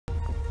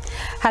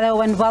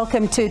Hello and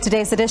welcome to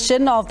today's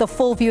edition of The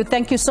Full View.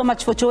 Thank you so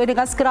much for joining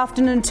us. Good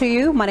afternoon to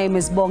you. My name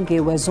is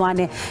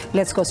Tshwane.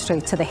 Let's go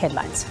straight to the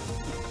headlines.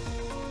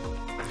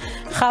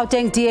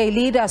 Gauteng DA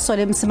Leader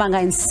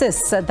Msimanga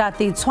insists that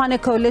the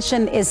Tshwane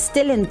coalition is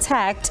still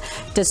intact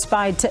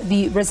despite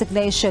the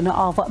resignation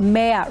of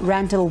Mayor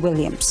Randall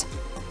Williams.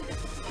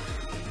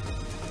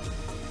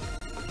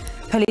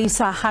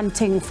 Police are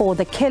hunting for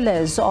the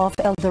killers of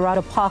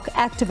Eldorado Park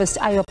activist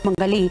Ayob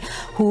Mungalee,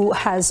 who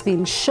has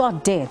been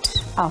shot dead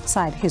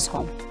outside his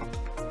home.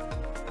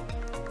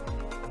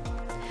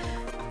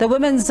 The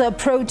Women's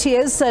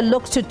Proteas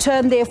look to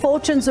turn their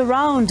fortunes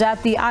around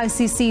at the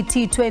ICC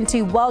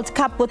T20 World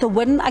Cup with a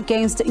win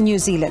against New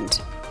Zealand.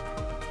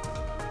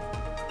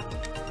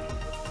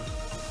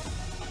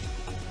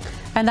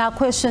 And our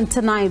question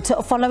tonight,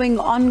 following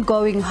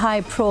ongoing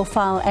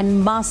high-profile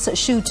and mass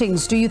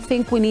shootings, do you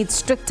think we need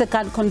stricter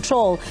gun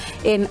control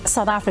in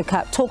South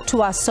Africa? Talk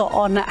to us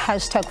on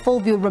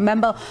 #FullView.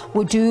 Remember,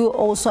 we do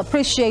also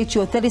appreciate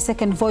your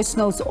 30-second voice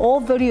notes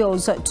or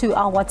videos to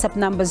our WhatsApp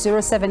number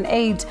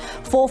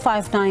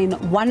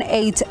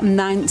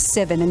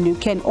 078-459-1897. And you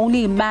can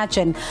only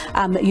imagine,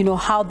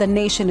 how the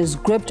nation is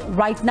gripped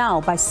right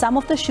now by some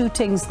of the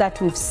shootings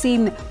that we've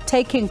seen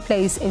taking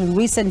place in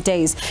recent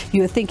days.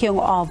 You're thinking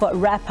of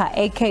rapper,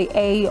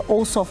 aka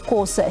also of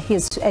course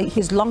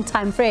his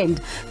longtime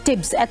friend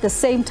Tibbs. At the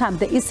same time,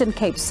 the Eastern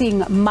Cape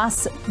seeing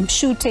mass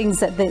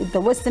shootings at the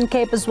Western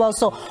Cape as well.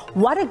 So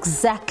what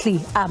exactly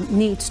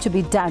needs to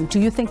be done? Do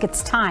you think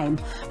it's time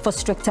for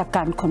stricter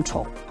gun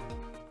control?